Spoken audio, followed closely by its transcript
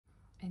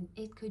And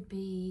it could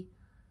be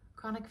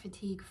chronic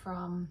fatigue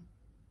from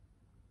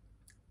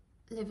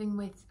living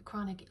with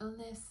chronic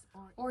illness,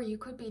 or you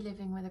could be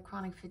living with a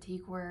chronic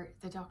fatigue where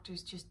the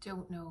doctors just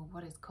don't know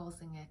what is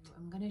causing it.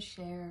 I'm going to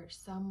share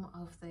some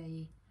of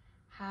the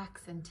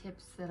hacks and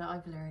tips that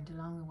I've learned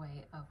along the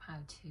way of how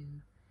to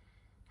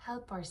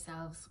help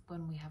ourselves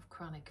when we have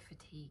chronic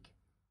fatigue.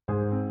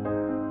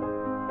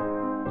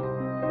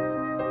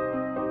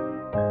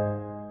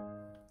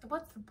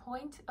 What's the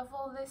point of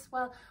all this?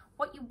 Well,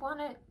 what you want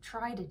to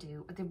try to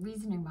do, the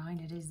reasoning behind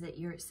it is that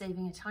you're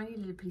saving a tiny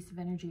little piece of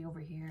energy over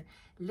here,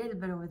 a little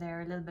bit over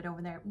there, a little bit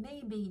over there.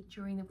 Maybe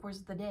during the course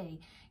of the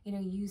day, you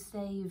know, you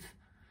save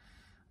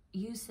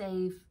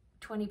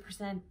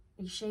 20%,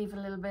 you shave a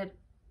little bit,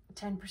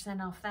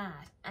 10% off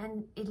that,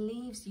 and it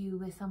leaves you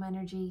with some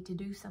energy to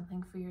do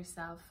something for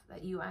yourself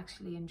that you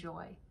actually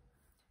enjoy.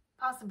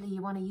 Possibly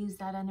you want to use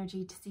that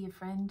energy to see a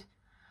friend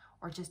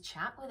or just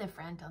chat with a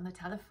friend on the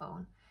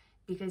telephone,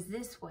 because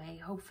this way,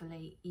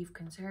 hopefully, you've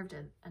conserved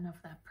enough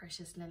of that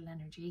precious little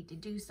energy to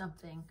do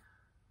something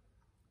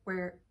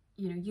where,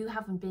 you know, you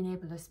haven't been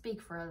able to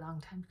speak for a long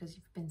time because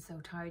you've been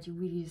so tired, you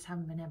really just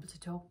haven't been able to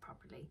talk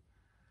properly.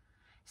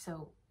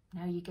 So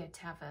now you get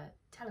to have a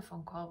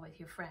telephone call with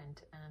your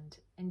friend and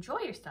enjoy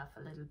yourself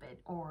a little bit.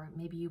 Or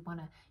maybe you've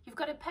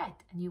got a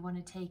pet and you want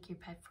to take your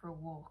pet for a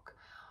walk,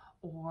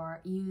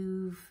 or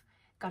you've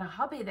got a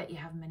hobby that you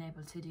haven't been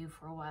able to do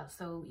for a while,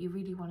 so you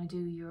really want to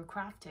do your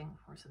crafting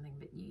or something,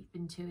 but you've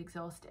been too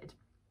exhausted.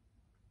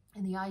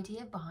 And the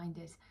idea behind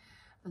it,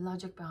 the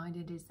logic behind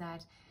it, is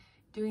that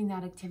doing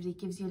that activity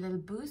gives you a little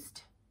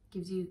boost,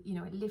 gives you, you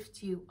know, it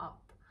lifts you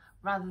up,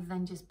 rather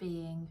than just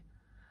being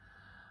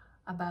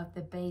about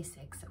the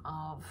basics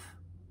of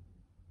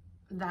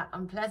that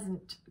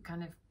unpleasant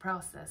kind of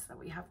process that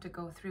we have to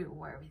go through,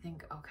 where we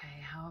think, okay,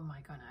 how am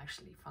I going to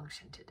actually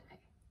function today?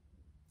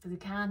 Because it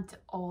can't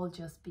all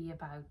just be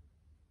about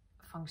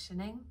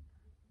functioning.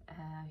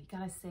 You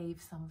gotta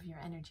save some of your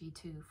energy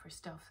too for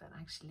stuff that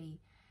actually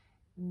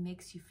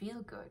makes you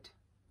feel good.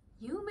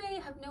 You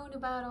may have known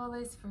about all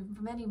this for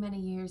many, many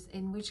years,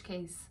 in which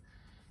case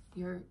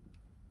you're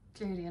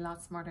clearly a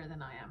lot smarter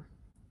than I am.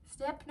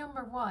 Step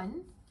number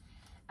 1,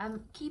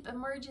 keep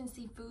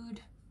emergency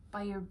food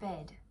by your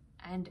bed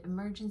and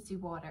emergency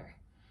water.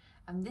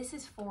 This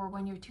is for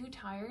when you're too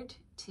tired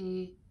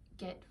to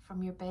get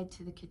from your bed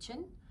to the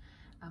kitchen.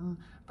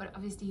 But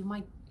obviously you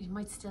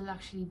might still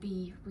actually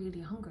be really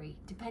hungry,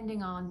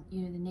 depending on,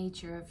 you know, the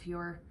nature of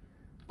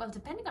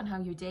depending on how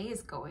your day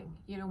is going.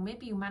 You know,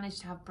 maybe you managed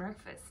to have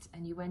breakfast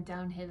and you went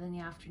downhill in the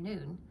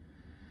afternoon.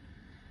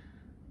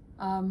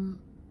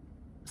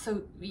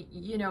 So,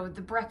 you know,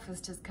 the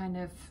breakfast is kind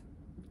of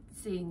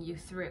seeing you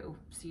through.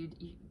 So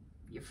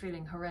you're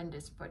feeling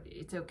horrendous, but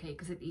it's okay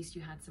because at least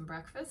you had some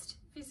breakfast,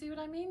 if you see what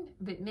I mean.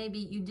 But maybe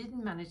you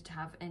didn't manage to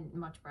have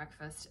much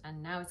breakfast,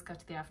 and now it's got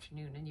to the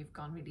afternoon and you've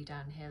gone really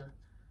downhill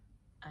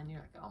and you're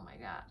like, oh my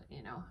God,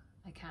 you know,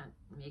 I can't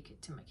make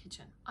it to my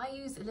kitchen. I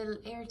use a little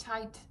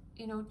airtight,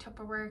 you know,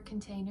 Tupperware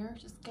container.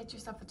 Just get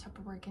yourself a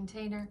Tupperware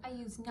container. I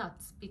use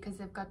nuts because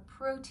they've got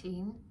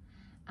protein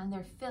and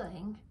they're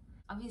filling.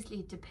 Obviously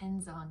it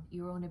depends on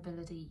your own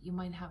ability. You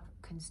might have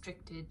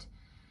constricted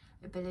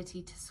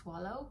ability to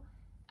swallow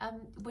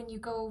when you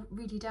go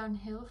really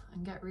downhill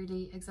and get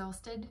really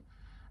exhausted.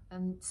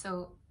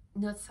 So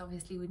nuts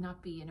obviously would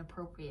not be an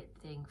appropriate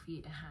thing for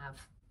you to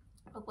have.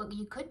 But what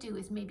you could do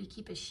is maybe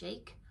keep a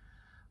shake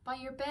by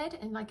your bed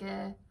in like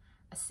a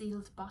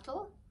sealed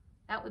bottle.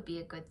 That would be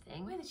a good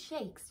thing. With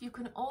shakes, you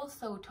can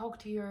also talk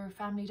to your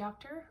family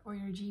doctor or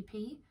your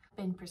GP. I've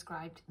been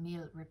prescribed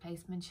meal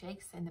replacement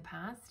shakes in the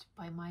past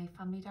by my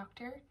family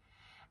doctor,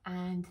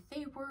 and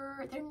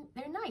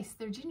they're nice.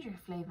 They're ginger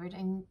flavored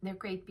and they're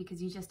great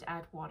because you just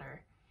add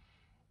water.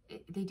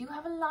 They do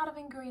have a lot of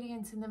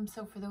ingredients in them,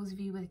 so for those of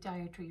you with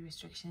dietary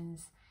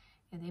restrictions,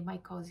 you know, they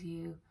might cause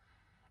you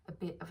a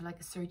bit of like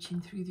a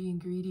searching through the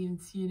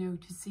ingredients, you know,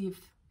 to see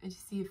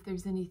if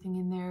there's anything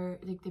in there.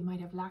 Like they might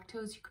have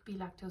lactose. You could be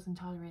lactose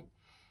intolerant.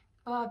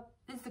 But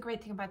this is the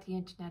great thing about the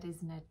internet,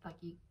 isn't it? Like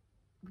we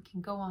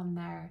can go on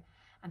there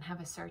and have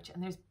a search,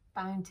 and there's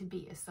bound to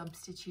be a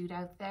substitute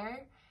out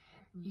there.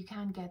 You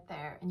can get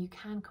there and you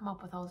can come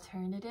up with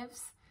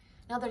alternatives.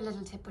 Another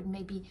little tip would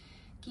maybe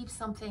keep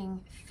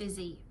something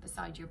fizzy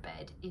beside your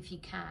bed if you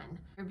can,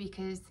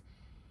 because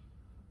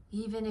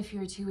even if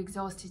you're too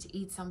exhausted to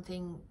eat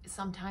something,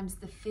 sometimes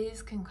the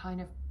fizz can kind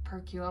of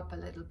perk you up a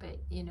little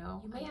bit, you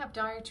know. You may have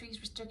dietary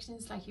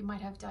restrictions, like you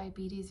might have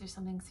diabetes or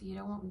something, so you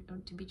don't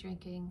want to be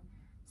drinking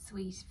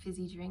sweet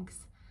fizzy drinks.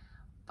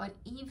 But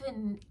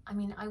even, I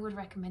mean, I would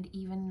recommend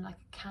even like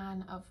a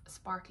can of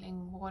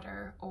sparkling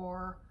water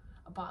or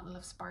a bottle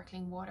of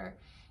sparkling water.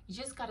 You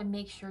just got to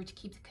make sure to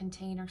keep the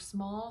container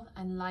small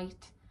and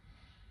light,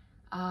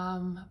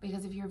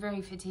 because if you're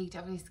very fatigued,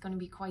 obviously it's going to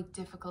be quite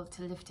difficult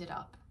to lift it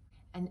up.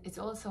 And it's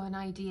also an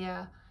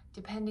idea,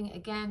 depending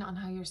again on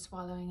how your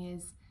swallowing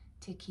is,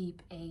 to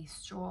keep a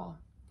straw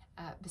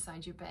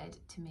beside your bed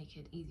to make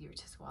it easier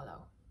to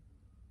swallow.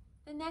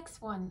 The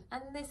next one,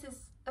 and this is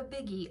a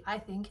biggie, I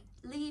think,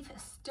 leave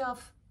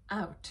stuff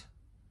out.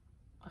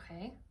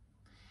 Okay,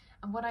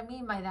 And what I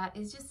mean by that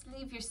is just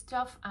leave your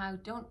stuff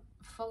out. Don't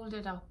fold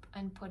it up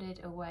and put it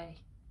away.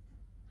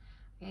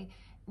 Okay.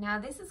 Now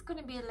this is going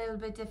to be a little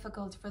bit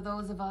difficult for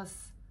those of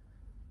us,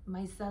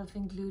 myself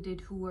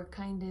included, who are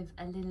kind of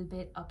a little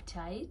bit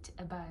uptight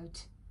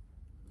about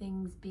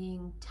things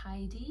being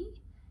tidy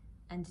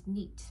and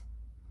neat.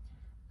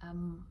 I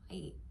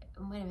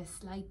might have a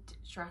slight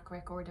track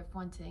record of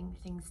wanting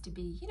things to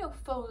be, you know,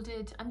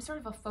 folded. I'm sort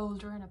of a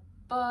folder,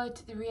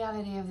 but the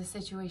reality of the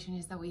situation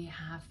is that we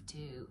have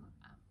to.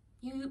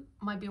 You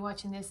might be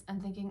watching this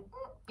and thinking,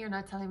 you're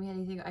not telling me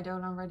anything I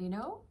don't already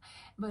know.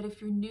 But if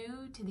you're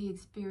new to the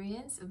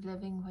experience of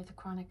living with a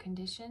chronic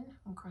condition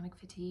and chronic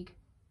fatigue,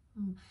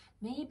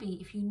 maybe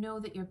if you know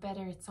that you're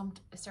better at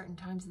certain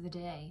times of the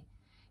day,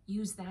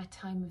 use that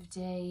time of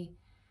day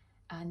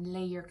and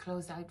lay your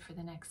clothes out for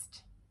the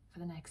next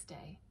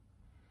day.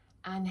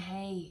 And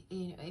hey,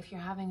 you know, if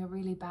you're having a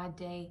really bad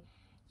day,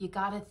 you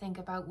got to think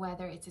about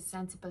whether it's a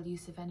sensible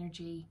use of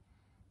energy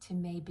to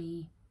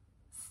maybe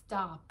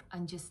stop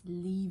and just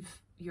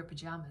leave your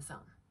pajamas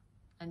on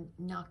and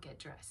not get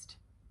dressed.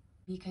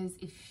 Because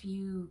if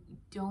you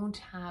don't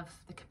have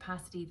the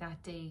capacity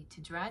that day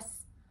to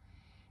dress,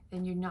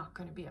 then you're not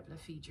going to be able to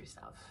feed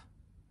yourself.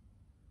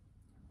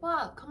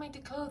 Well, coming to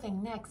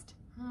clothing next.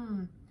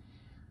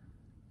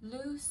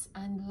 Loose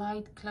and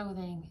light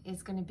clothing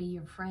is going to be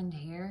your friend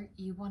here.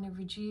 You want to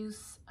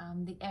reduce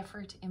the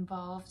effort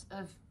involved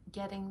of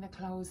getting the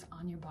clothes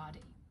on your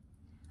body.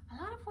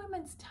 A lot of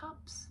women's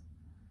tops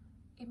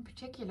in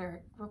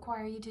particular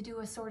require you to do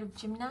a sort of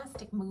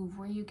gymnastic move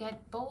where you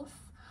get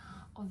both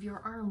of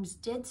your arms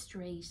dead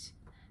straight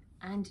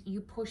and you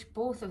push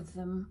both of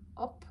them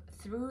up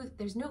through.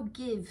 There's no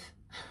give.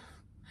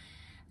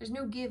 There's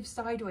no give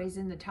sideways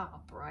in the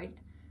top, right?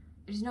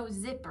 There's no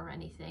zip or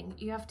anything.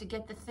 You have to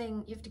get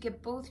you have to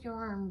get both your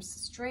arms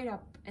straight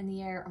up in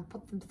the air and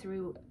put them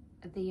through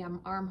the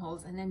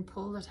armholes and then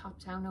pull the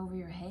top down over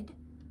your head.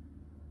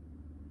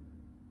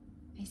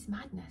 It's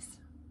madness.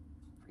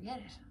 Forget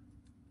it.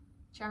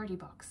 Charity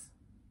box.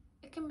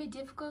 It can be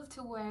difficult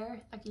to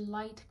wear like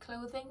light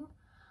clothing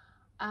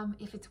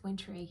if it's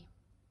wintry.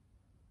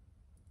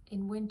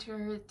 In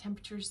winter,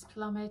 temperatures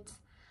plummet.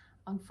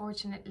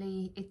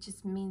 Unfortunately, it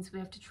just means we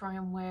have to try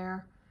and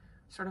wear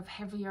sort of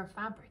heavier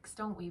fabrics,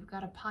 don't we? We've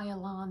got to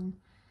pile on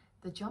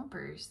the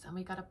jumpers and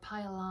we got to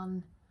pile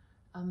on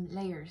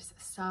layers.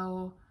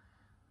 So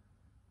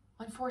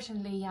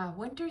unfortunately, yeah,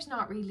 winter's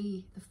not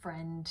really the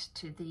friend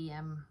to the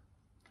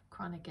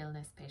chronic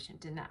illness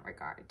patient in that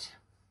regard.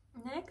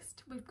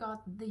 Next, we've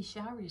got the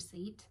shower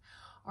seat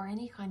or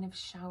any kind of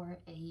shower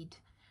aid,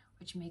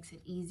 which makes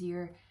it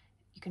easier.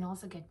 You can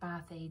also get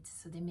bath aids,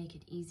 so they make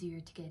it easier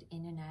to get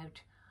in and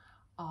out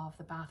of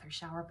the bath or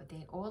shower, but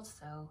they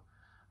also,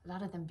 a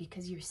lot of them,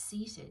 because you're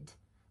seated,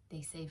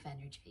 they save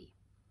energy.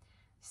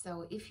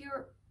 So if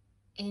you're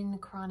in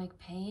chronic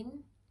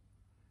pain,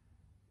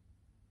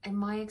 in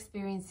my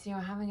experience, you know,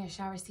 having a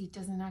shower seat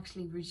doesn't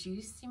actually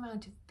reduce the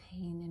amount of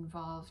pain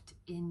involved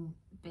in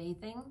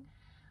bathing,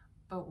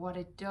 but what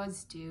it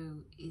does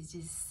do is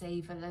just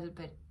save a little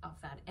bit of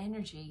that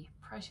energy,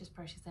 precious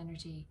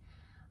energy,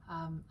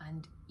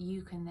 and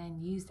you can then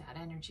use that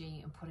energy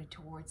and put it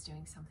towards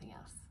doing something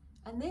else.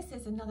 And this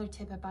is another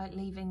tip about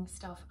leaving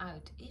stuff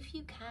out. If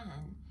you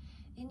can,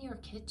 in your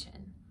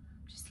kitchen,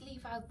 just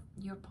leave out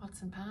your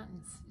pots and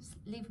pans. Just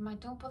leave them out,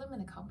 don't put them in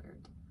the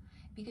cupboard.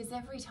 Because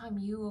every time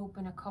you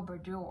open a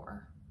cupboard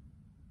door,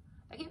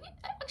 like if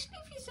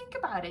you think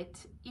about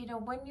it, you know,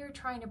 when you're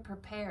trying to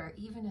prepare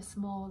even a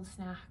small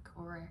snack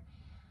or a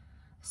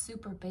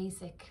super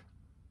basic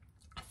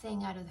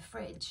thing out of the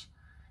fridge,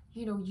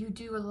 you know, you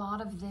do a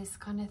lot of this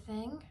kind of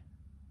thing.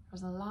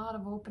 There's a lot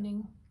of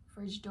opening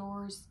fridge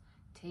doors,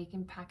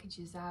 taking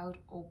packages out,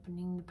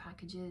 opening the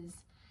packages.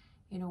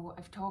 You know,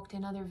 I've talked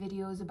in other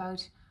videos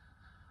about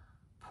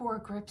poor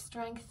grip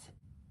strength.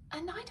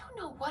 And I don't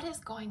know what is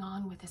going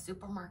on with the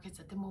supermarkets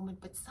at the moment,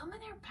 but some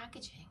of their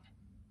packaging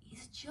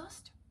is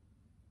just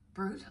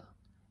brutal.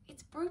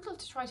 It's brutal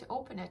to try to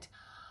open it.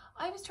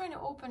 I was trying to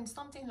open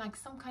something like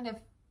some kind of,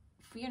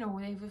 you know,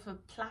 with a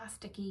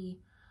plasticky,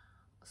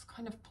 it's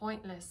kind of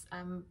pointless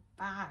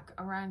bag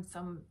around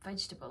some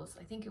vegetables.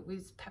 I think it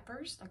was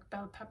peppers, like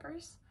bell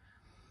peppers.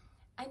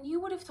 And you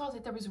would have thought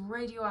that there was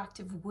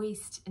radioactive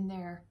waste in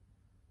there.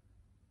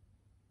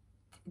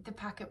 The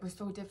packet was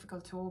so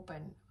difficult to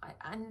open.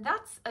 And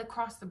that's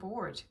across the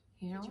board,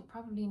 you know. You're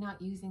probably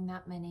not using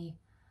that many.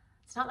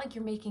 It's not like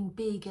you're making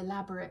big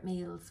elaborate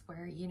meals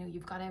where, you know,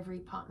 you've got every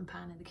pot and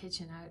pan in the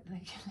kitchen out.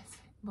 Like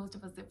most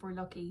of us, if we're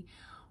lucky,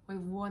 we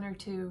have 1 or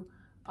 2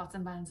 pots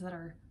and pans that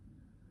are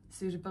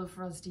suitable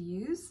for us to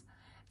use.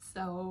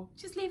 So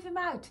just leave them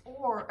out.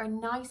 Or a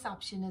nice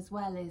option as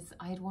well is,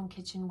 I had one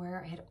kitchen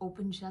where I had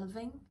open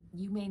shelving.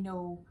 You may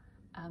know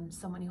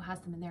someone who has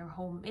them in their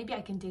home. Maybe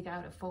I can dig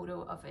out a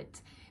photo of it,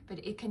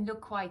 but it can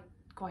look quite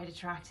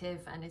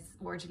attractive and it's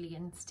orderly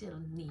and still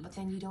neat. But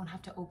then you don't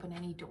have to open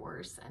any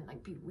doors and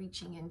like be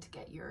reaching in to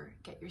get your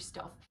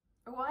stuff.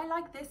 Oh, I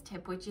like this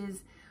tip, which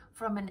is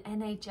from an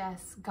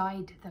NHS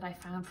guide that I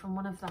found from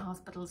one of the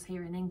hospitals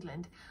here in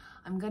England.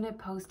 I'm going to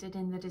post it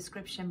in the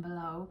description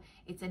below.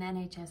 It's an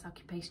NHS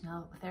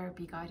occupational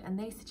therapy guide, and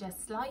they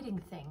suggest sliding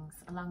things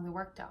along the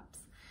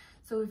worktops.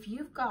 So if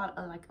you've got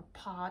like a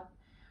pot,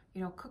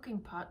 you know, cooking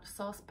pot,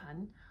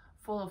 saucepan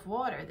full of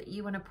water that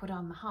you want to put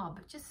on the hob,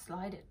 just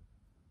slide it.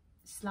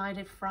 Slide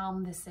it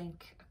from the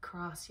sink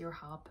across your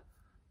hob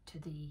to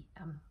the,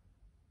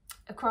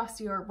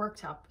 across your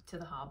worktop to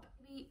the hob.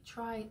 We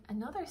try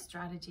another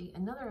strategy,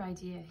 another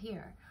idea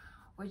here,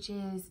 which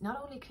is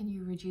not only can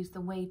you reduce the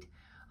weight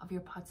of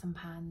your pots and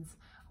pans,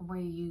 where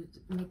you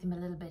make them a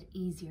little bit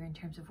easier in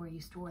terms of where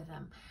you store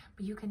them,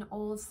 but you can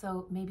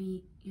also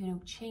maybe, you know,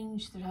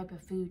 change the type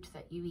of food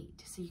that you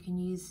eat. So you can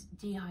use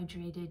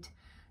dehydrated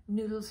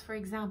noodles, for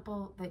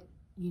example, that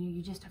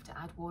you just have to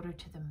add water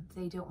to them.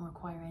 They don't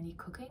require any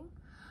cooking.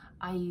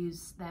 I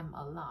use them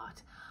a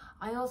lot.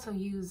 I also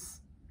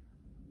use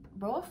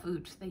raw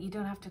food that you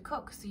don't have to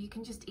cook, so you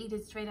can just eat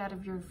it straight out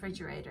of your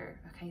refrigerator.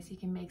 Okay, so you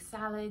can make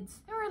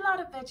salads. There are a lot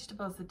of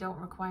vegetables that don't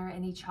require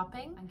any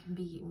chopping and can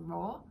be eaten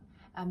raw.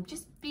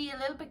 Just be a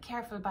little bit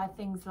careful about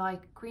things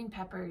like green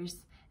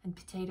peppers and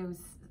potatoes,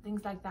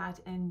 things like that,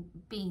 and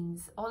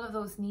beans. All of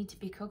those need to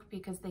be cooked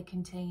because they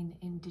contain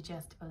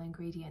indigestible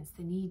ingredients.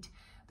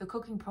 The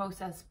cooking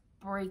process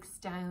breaks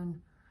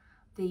down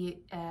the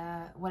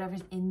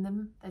whatever's in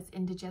them that's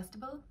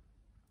indigestible.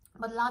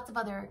 But lots of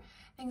other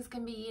things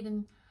can be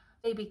eaten.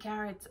 Baby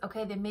carrots,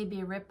 okay, they may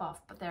be a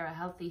rip-off, but they're a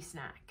healthy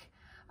snack.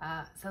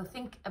 So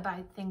think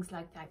about things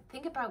like that.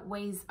 Think about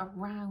ways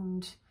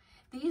around.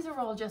 These are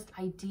all just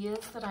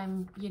ideas that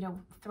I'm, you know,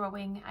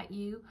 throwing at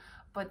you,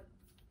 but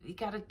you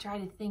got to try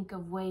to think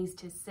of ways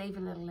to save a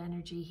little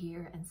energy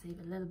here and save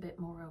a little bit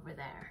more over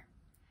there.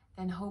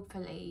 Then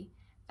hopefully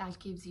that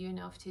gives you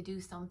enough to do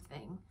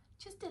something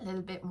just a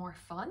little bit more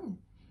fun.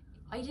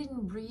 I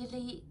didn't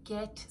really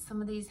get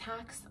some of these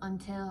hacks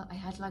until I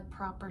had like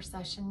proper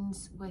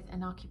sessions with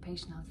an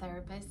occupational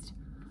therapist.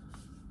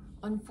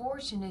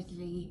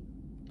 Unfortunately,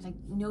 like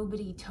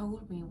nobody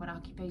told me what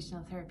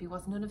occupational therapy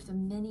was. None of the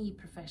many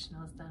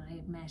professionals that I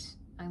have met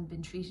and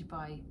been treated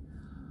by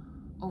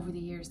over the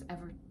years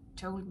ever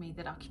told me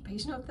that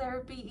occupational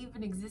therapy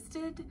even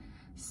existed.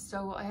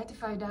 So I had to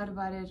find out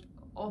about it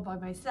all by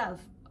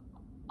myself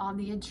on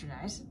the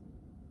internet.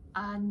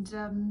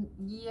 And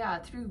yeah,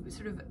 through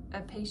sort of a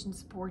patient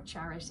support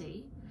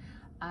charity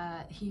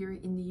here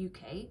in the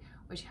UK,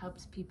 which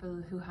helps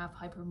people who have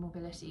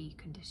hypermobility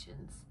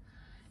conditions.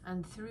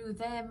 And through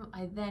them,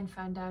 I then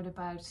found out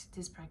about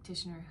this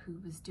practitioner who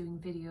was doing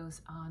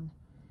videos on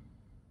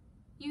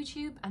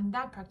YouTube, and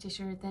that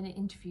practitioner then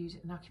interviewed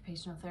an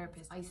occupational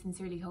therapist. I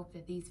sincerely hope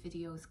that these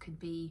videos could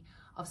be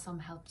of some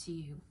help to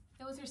you.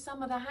 Those are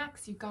some of the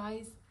hacks, you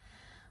guys,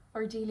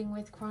 for dealing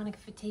with chronic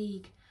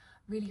fatigue.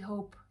 Really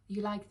hope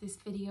you like this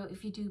video.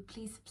 If you do,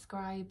 please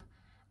subscribe,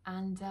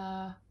 and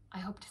I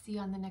hope to see you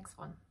on the next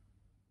one.